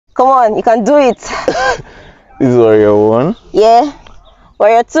Come on, you can do it. This is warrior 1. Yeah.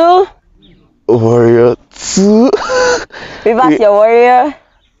 Warrior 2. Warrior 2. Reverse your warrior.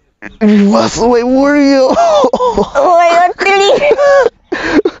 Reverse my warrior. Warrior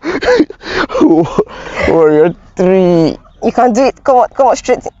 3. Warrior 3. You can do it. Come on,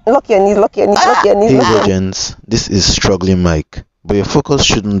 straight. Lock your knees, lock your knees, lock your knees. Hey legends, this is struggling Myke, but your focus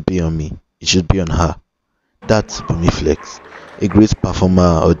shouldn't be on me, it should be on her. That's Bunmiflex, a great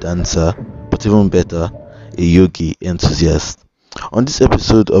performer or dancer, but even better, a yogi enthusiast. On this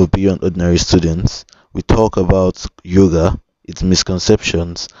episode of Beyond Ordinary Students, we talk about yoga, its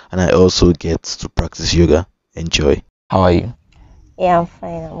misconceptions, and I also get to practice yoga. Enjoy. How are you? Yeah, I'm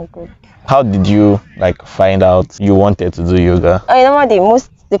fine. I'm good. How did you find out you wanted to do yoga? Normally,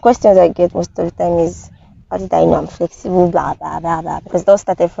 the questions I get most of the time is, how did I know I'm flexible, blah, blah, blah, blah, because it all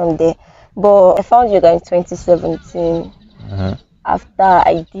started from there. But I found yoga in 2017 after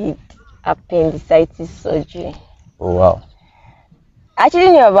I did appendicitis surgery. Oh, wow. I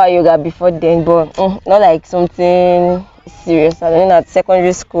actually knew about yoga before then, but not like something serious. I mean, at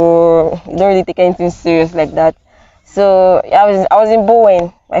secondary school, you don't really take anything serious like that. So I was in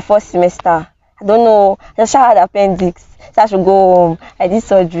Bowen, my first semester. I don't know, I just had appendix, so I should go home. I did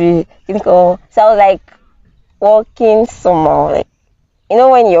surgery, so I was like walking somehow, like, you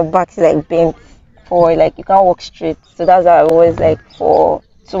know, when your back is like bent forward, like you can't walk straight. So that's how I was like for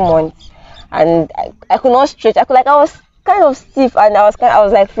 2 months, and I could not stretch. I was kind of stiff, and I was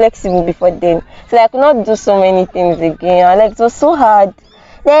like flexible before then, so I could not do so many things again, and like it was so hard.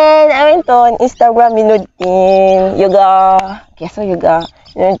 Then I went on Instagram, yoga. Okay, so yoga,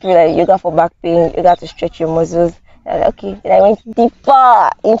 do like yoga for back pain, yoga to stretch your muscles. And okay, then I went deeper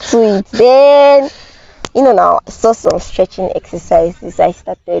into it. Then, now I saw some stretching exercises. I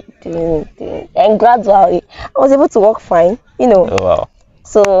started doing, and gradually I was able to walk fine. Oh, wow.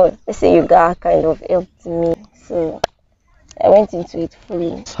 So let's say yoga kind of helped me. So I went into it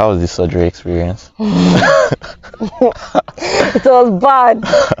fully. How was the surgery experience? It was bad.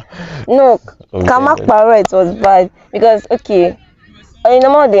 No, Okay, it was bad because on a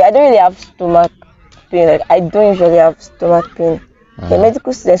normal day I don't really have stomach pain. Like I don't usually have stomach pain. The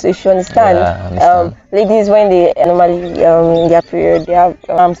medical students, so if you understand, ladies when they normally in their period they have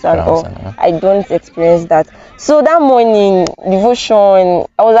cramps and all. I don't experience that. So that morning devotion,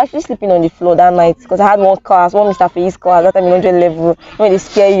 I was actually sleeping on the floor that night because I had one Mr. Fay's class that time in 100 level when they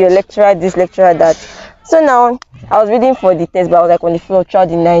scare you, lecturer this, lecturer that. So now I was reading for the test, but I was like on the floor throughout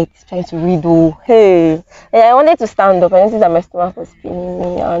the night trying to read. Oh, hey, and I wanted to stand up. I noticed that my stomach was spinning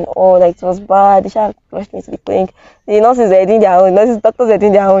me and all, like it was bad. They should rushed me to the clinic. The nurses were doing their own. Doctors were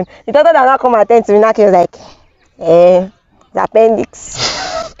doing their own. The doctor that now come attend to me now, he was like, the appendix.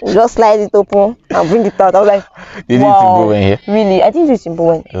 Just slide it open and bring it out. I was like, wow, really? I didn't do it in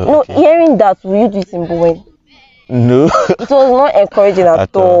Bowen. No, hearing that, will you do it in Bowen? No. It was not encouraging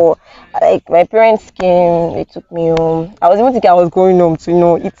at all. Like my parents came, they took me home. I was even thinking I was going home to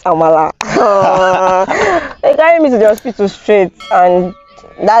eat amala. They carried me to the hospital straight, and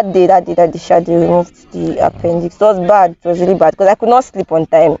that day they removed the appendix. It was bad. It was really bad because I could not sleep on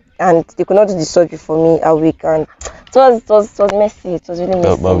time, and they could not do the surgery for me awake, and it was messy. It was really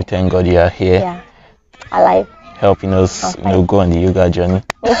messy. But we thank God you are here. Yeah, alive, helping us go on the yoga journey.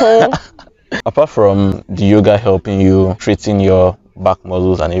 Apart from the yoga helping you treating your back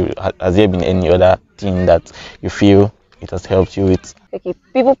muscles, and has there been any other thing that you feel it has helped you with? Okay,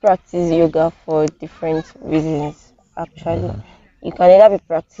 people practice yoga for different reasons actually. You can either be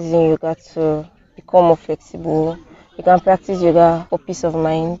practicing yoga to become more flexible. You can practice yoga for peace of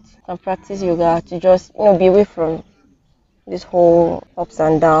mind. You can practice yoga to just be away from this whole ups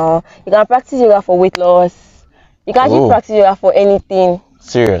and down. You can practice yoga for weight loss. You can actually practice yoga for anything.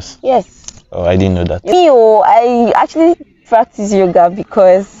 Serious? Yes. Oh, I didn't know that. I actually practice yoga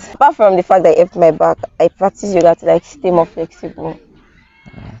because apart from the fact that it helped my back, I practice yoga to stay more flexible.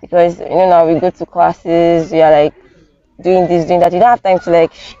 Because now we go to classes, we are doing this, doing that. You don't have time to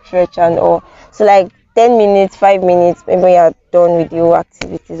stretch and all. So 10 minutes, 5 minutes, maybe when you're done with your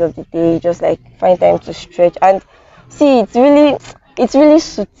activities of the day, you just find time to stretch. And see, it's really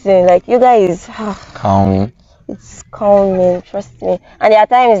soothing. Yoga is calming. It's calming, trust me. And there are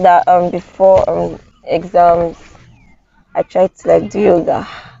times that before exams, I try to do yoga.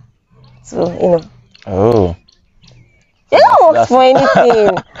 So Oh. Yoga works for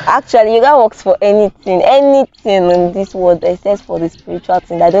anything. Actually, yoga works for anything in this world except for the spiritual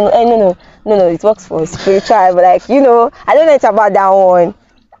thing. I don't know. No, it works for spiritual. But I don't know it's about that one.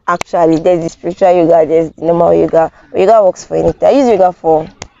 Actually, there's the spiritual yoga, there's the normal yoga. But yoga works for anything. I use yoga for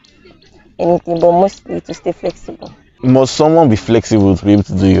anything, but mostly to stay flexible. Must someone be flexible to be able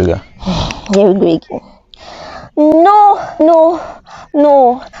to do yoga? Here we go again.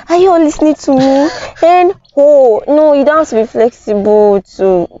 No. Are you all listening to me? And no, you don't have to be flexible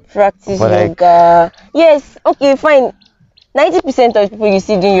to practice yoga. Yes, okay, fine. 90% of people you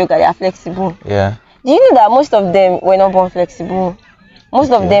see doing yoga, they are flexible. Yeah. Do you know that most of them were not born flexible?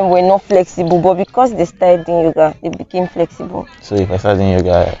 Most of them were not flexible, but because they started doing yoga, they became flexible. So if I start doing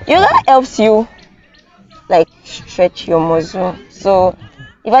yoga helps you like stretch your muscle. So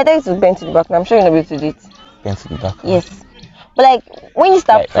if I tell you to bend to the back, I'm sure you're not able to do it. Bend to the back. Yes. But like when you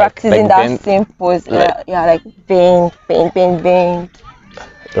start practicing that same pose, like bend.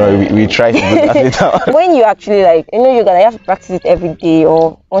 We try to do that later. When you actually yoga, you have to practice it every day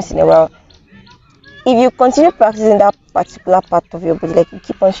or once in a while. If you continue practicing that particular part of your body, like you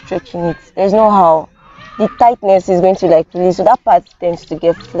keep on stretching it, there's no how. The tightness is going to release, so that part tends to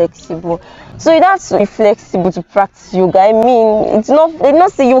get flexible. So you don't have to be flexible to practice yoga. I mean, they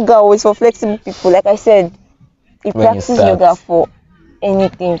not say yoga always for flexible people. Like I said, you practice yoga for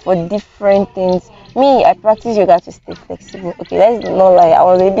anything, for different things. Me, I practice yoga to stay flexible. Okay, let's not lie, I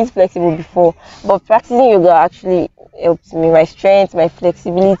was a bit flexible before, but practicing yoga actually helped me, my strength, my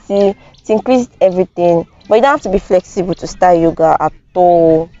flexibility. It increased everything. But you don't have to be flexible to start yoga at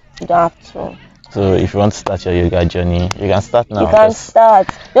all. You don't have to. So if you want to start your yoga journey, you can start now. You can start.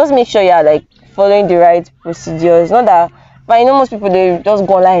 Just make sure you're following the right procedures. Not that, but I know most people, they just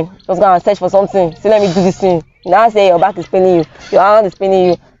go online, just go and search for something. Say, let me do this thing. Now say your back is paining you, your arm is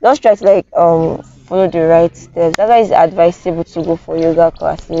paining you. Just try to follow the right steps. That's why it's advisable to go for yoga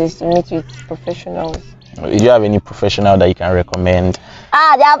classes, to meet with professionals. Do you have any professional that you can recommend?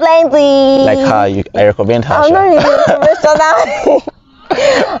 There are plenty. Like her, I recommend her. I'm not really a professional.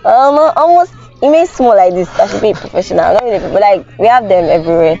 Almost. It may small like this. I should be a professional. Not really, but we have them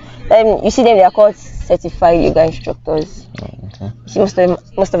everywhere. You see them. They are called certified yoga instructors. Okay. You see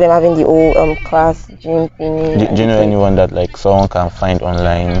most of them having the whole class gym thing. Do you know anyone that someone can find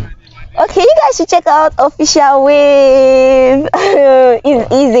online? Okay, you guys should check out Official Wave.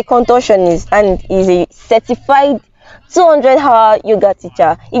 He's a contortionist and he's a certified 200-hour yoga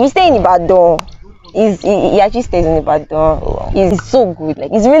teacher. If you stay in Ibadan, he actually stays in Ibadan. Oh, wow. He's so good.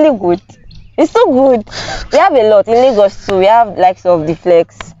 He's really good. It's so good. We have a lot in Lagos too. We have likes of the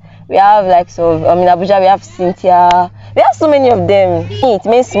Flex. We have likes of in Abuja. We have Cynthia. We have so many of them. It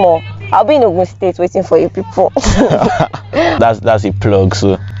means small. I'll be in Ogun State waiting for you people. That's a plug.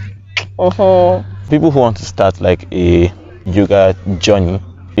 So people who want to start a yoga journey, do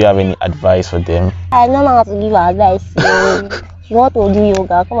you have any advice for them? I don't know how to give advice. If you want to do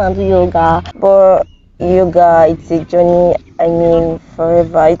yoga, come and do yoga. But yoga, it's a journey. I mean,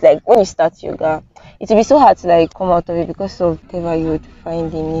 forever. It's when you start yoga, it will be so hard to come out of it because of whatever you would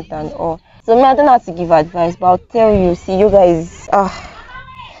find in it and all. So I don't know how to give advice, but I'll tell you, see, yoga is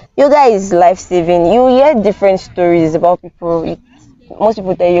life-saving. You hear different stories about people. Most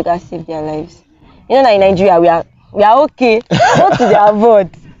people tell yoga saved their lives. You know that in Nigeria we are okay. Go to their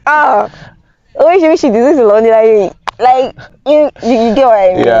board. Wish this is lonely. You get what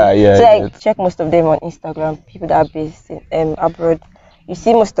I mean? Yeah. So check most of them on Instagram. People that are based in abroad, you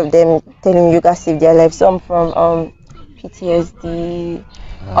see most of them telling yoga saved their life. Some from PTSD,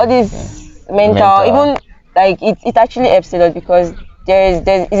 all this mental. Even it actually helps a lot because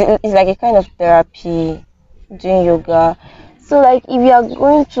it's like a kind of therapy doing yoga. So if you are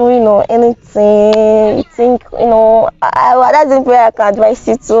going through anything, you think that's the way I can advise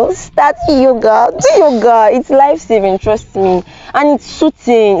you to start yoga. Do yoga. It's life-saving, trust me, and it's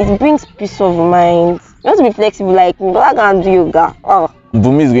soothing. It brings peace of mind. You have to be flexible. I can do yoga.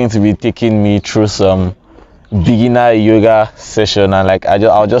 Bunmi is going to be taking me through some beginner yoga session, and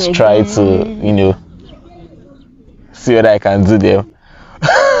I'll just try to see what I can do there.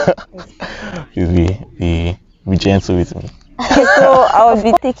 Please be gentle with me. So I'll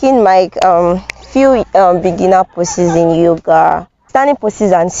be taking Myke few beginner poses in yoga, standing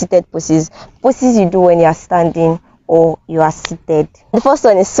poses and seated poses. Poses you do when you are standing or you are seated. The first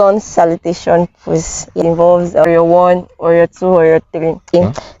one is sun salutation pose. It involves warrior 1, warrior 2, warrior 3.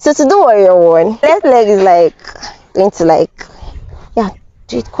 Okay. So to do warrior 1, left leg is going to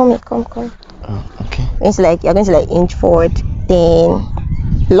do it. Come. Okay. You're going to inch forward, then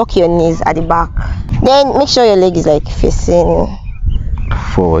lock your knees at the back. Then make sure your leg is facing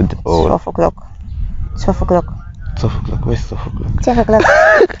forward. Or 12 o'clock. 12 o'clock. 12 o'clock. Where's 12 o'clock? 12 o'clock.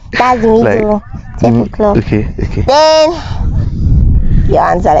 That's the middle. 12 o'clock. Okay. Then your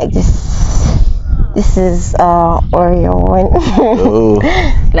hands are like this. This is warrior 1. Oh.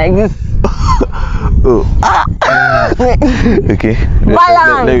 Like this. Oh. Okay.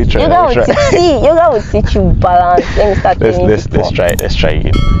 Balance. Let me try. Yoga will teach you balance. Let me start. Let's try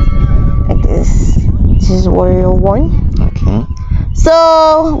again. Like this. This is warrior 1. Okay.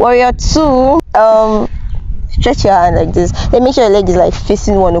 So warrior 2. Stretch your hand like this. Then make sure your leg is like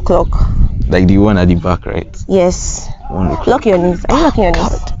facing 1 o'clock. Like the one at the back, right? Yes. 1 o'clock. Lock your knees. Are you locking your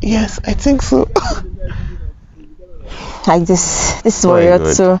knees? Yes, I think so. Like this. This is warrior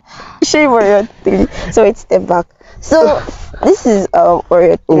 2. Show you warrior 3. So it's step back. So this is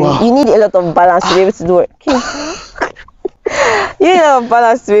warrior 3. Wow. You need a lot of balance to be able to do it. Okay. You need a lot of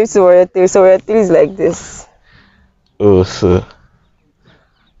balance to be able to warrior 3. So warrior 3 is like this. Oh, so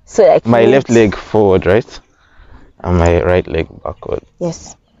like my left leg forward, right? And my right leg backward.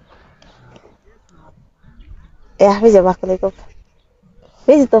 Yes. Yeah, raise your back leg up.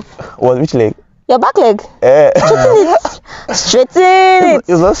 Raise it up. What? Which leg? Your back leg. Straighten it.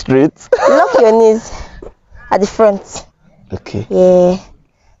 It's not straight. Lock your knees at the front. Okay. Yeah.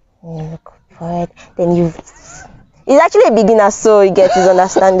 Look forward. Then you. It's actually a beginner, so you get it's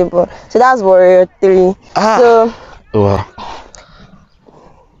understandable. So that's warrior 3. So. Oh, wow.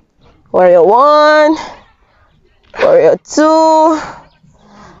 Warrior 1. Warrior 2.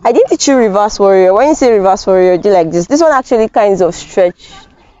 I didn't teach you reverse warrior. When you say reverse warrior, do like this. This one actually kind of stretch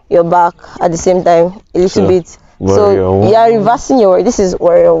your back at the same time a little bit. So you are reversing your warrior. This is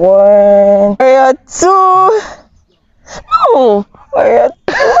warrior 1. Warrior 2. No. Warrior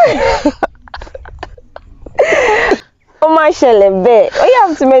 2. Oh my shelebe. Why you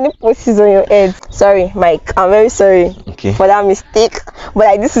have too many poses on your head? Sorry, Myke. I'm very sorry for that mistake. But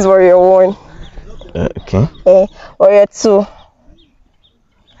like this is warrior 1. Okay. Warrior 2.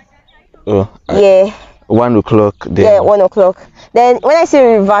 Oh. Yeah. 1 o'clock. Then. Yeah, 1 o'clock. Then when I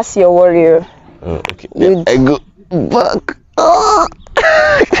say reverse your warrior. Oh, okay. I go back. Oh.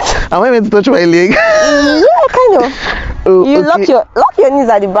 Am I meant to touch my leg? Yeah, kind of. Oh, you lock your knees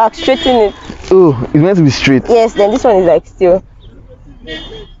at the back, straighten it. Oh, it's meant to be straight. Yes, then this one is like still.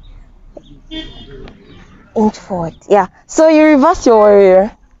 Inch forward. Yeah. So you reverse your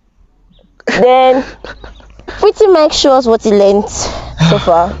warrior. Then pretty Myke show us what he learned so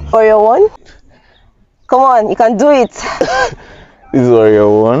far. Warrior 1. Come on, you can do it. This is warrior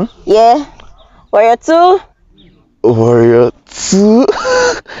 1. Yeah. Warrior 2. Warrior 2.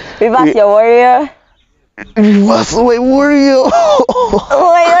 Reverse your warrior. Reverse my warrior.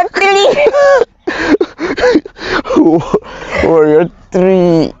 Warrior 3. Warrior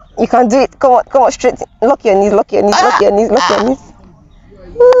 3. You can do it. Come on, straight. Lock your knees, lock your knees, lock your knees, lock your knees.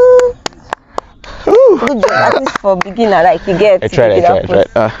 Good job. At least for beginner, like you get. I tried.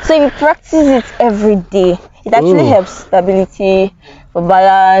 So if you practice it every day, it actually helps stability, for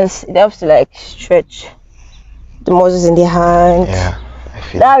balance. It helps to like stretch the muscles in the hand. Yeah, I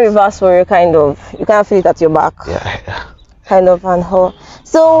feel that reverse warrior kind of, you can't feel it at your back. Yeah. Kind of and whole.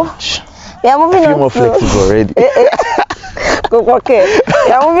 So we are moving on. More flexible already. Okay.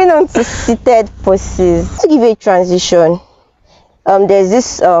 We are moving on to seated poses. To give you a transition. There's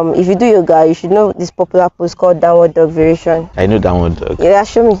this if you do yoga, you should know this popular pose called downward dog variation. I know downward dog. Yeah,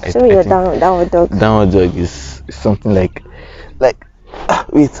 show me your downward dog. Downward dog is something like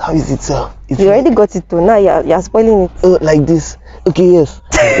wait, how is it so? You already got it too. Now you're spoiling it. Oh, like this. Okay, yes.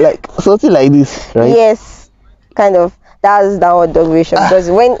 Like something like this, right? Yes, kind of. That's downward dog variation because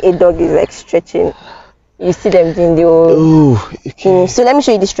when a dog is like stretching, you see them doing the whole. Oh, okay. So let me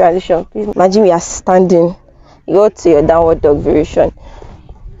show you this transition. Please imagine you are standing. You go to your downward dog variation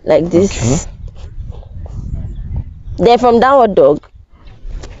like this. Okay. Then from downward dog,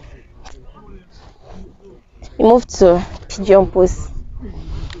 you move to pigeon pose.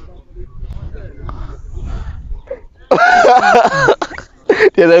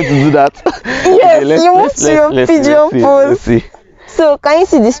 You have to do that. Yes, okay, you move to your pigeon pose. Let's see. So can you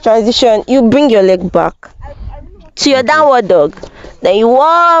see this transition? You bring your leg back to your downward dog, then you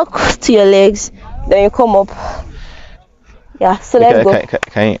walk to your legs, then you come up. Yeah, so let's go.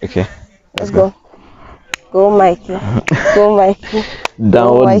 Okay. Let's go. Go, Myke. Go, Myke.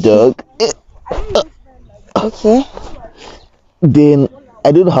 Downward dog. Okay. Then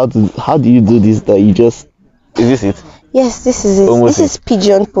I don't know how do you do this? That you just is this it? Yes, this is it. Almost this is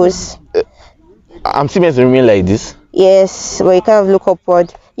pigeon pose. I'm still meant to remain like this. Yes, but you kind of look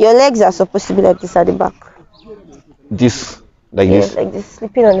upward. Your legs are supposed to be like this at the back. This, like this, like this,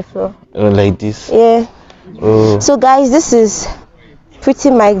 sleeping on the floor. Oh, like this. Yeah. Oh. So guys, this is pretty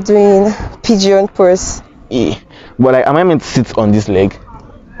Myke doing pigeon pose. Yeah. But like, am I meant to sit on this leg?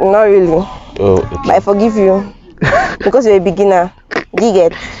 Not really. Oh, okay. But I forgive you because you're a beginner. Do you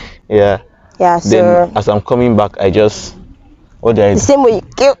get? Yeah. Yeah. So then, as I'm coming back, I just what do I do? The same way you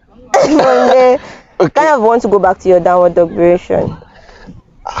came from there. Okay. Kind of want to go back to your downward dog variation.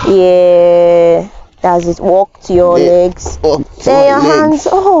 Yeah, that's it. Walk to your legs. Then your hands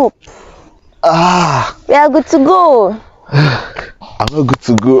up. We are good to go. I'm not good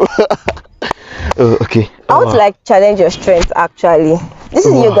to go. Oh, okay. I want to like challenge your strength actually. This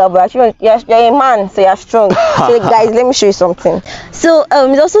is yoga, but you're a man, so you're strong. So guys, let me show you something. So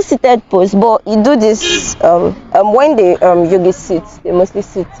it's also seated pose, but you do this when the yogi sits, they mostly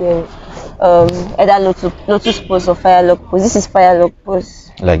sit in either lotus pose or fire lock pose. This is fire lock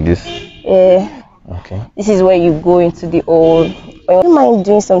pose. Like this. Yeah. Okay. This is where you go into the old. I don't mind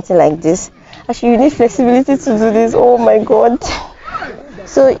doing something like this. Actually, you need flexibility to do this. Oh my god.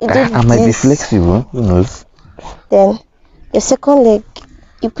 So you do I might be flexible. Who knows? Then your second leg,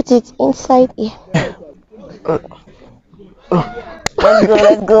 you put it inside here.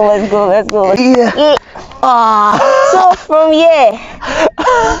 Let's go. Yeah. So from here,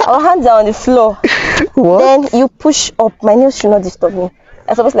 our hands are on the floor. What? Then you push up. My nails should not disturb me.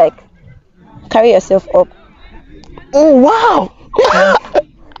 I'm supposed to like carry yourself up. Oh wow!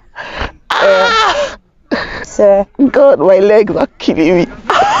 So God, my legs are killing me.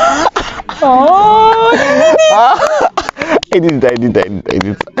 oh, I did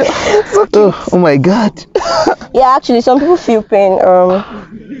it. Oh my god. yeah, actually some people feel pain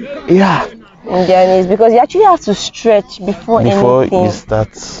Yeah. in their knees because you actually have to stretch before anything. You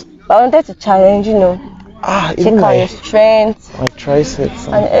start. But I wanted to challenge, check even out your strength. my triceps.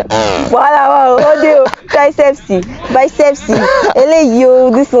 And wow, audio, triceps, biceps,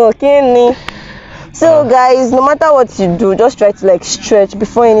 this one, okay. So guys, no matter what you do, just try to like stretch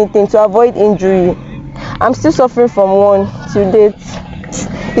before anything to avoid injury. I'm still suffering from one to date.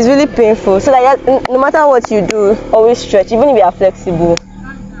 It's really painful. So like no matter what you do, always stretch, even if you are flexible.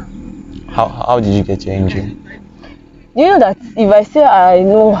 How did you get your injury? Do you know that if I say I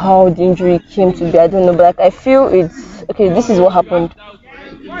know how the injury came to be, I don't know, but like I feel it's okay. This is what happened.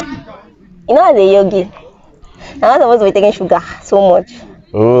 You know, as a yogi, I'm not supposed to be taking sugar so much.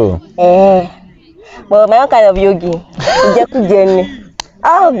 Oh. But my own kind of yogi,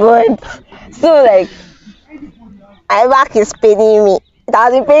 oh god. So like, my back is paining me. It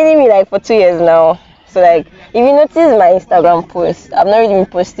has been paining me like for 2 years now. So like, if you notice my Instagram post, I've not really been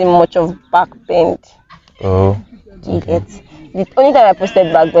posting much of back pain. Oh. Do you get? The only time I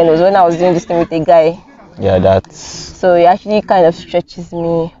posted back then was when I was doing this thing with a guy. Yeah, that's. So it actually kind of stretches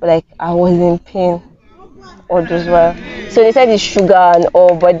me, but like I was in pain all those while. So they said it's sugar and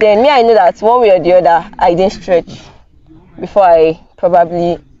all, but then me, I know that one way or the other I didn't stretch before I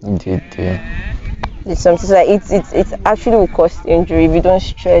probably did something. So like it's actually will cause injury if you don't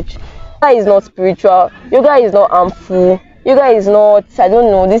stretch. Yoga is not spiritual. Yoga is not harmful. Yoga is not, I don't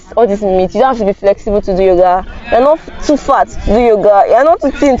know, all this meat. You don't have to be flexible to do yoga. You're not too fat to do yoga. You're not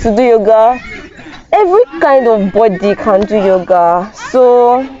too thin to do yoga. Every kind of body can do yoga.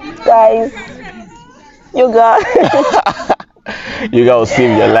 So guys, yoga. Yoga will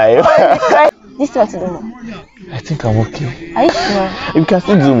save your life. This one to do more. I think I'm okay. Are you sure? You can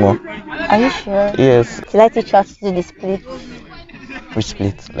still do more. Are you sure? Yes. Should I teach you how to do the split? Which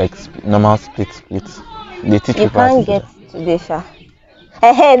split? Like normal split. They teach you can't get today, Sha.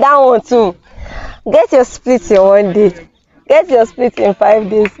 Hey, that one too. Get your split in 1 day. Get your split in 5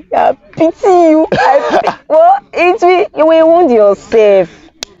 days. Yeah, pity you. Well, you will wound yourself.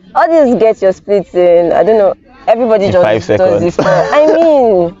 All this get your split in, I don't know. Everybody in just 5 seconds. does this. I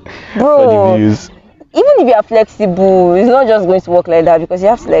mean, bro. For the views. Even if you are flexible, it's not just going to work like that because you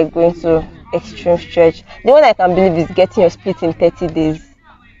have to like go into extreme stretch. The one I can believe is getting your split in 30 days.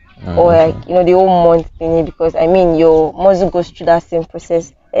 Or like the whole month thingy, because I mean your muscle goes through that same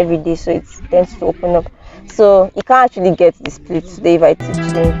process every day, so it tends to open up. So you can't actually get the split today if I teach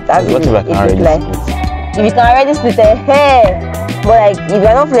you. That's what if I can already split? If you can already split a hair, but like if you're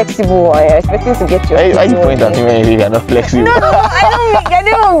not flexible and you're expecting to get your why you point at me when you're not flexible? No, I don't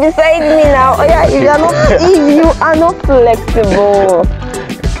even beside me now. Oh yeah, if you are not flexible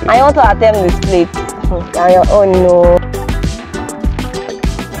and you want to attempt the split, oh no.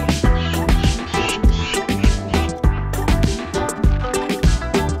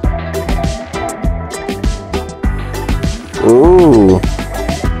 Ooh.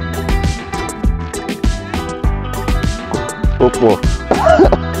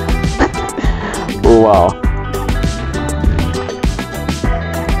 Oh wow.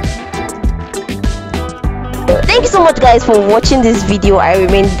 Thank you so much guys for watching this video. I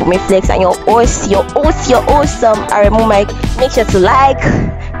remain Bunmiflex and you're awesome. I remain Myke. Make sure to like,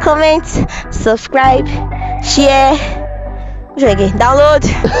 comment, subscribe, share, download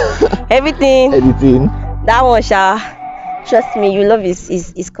everything. Editing. That one, Sha. Trust me, you love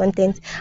his content.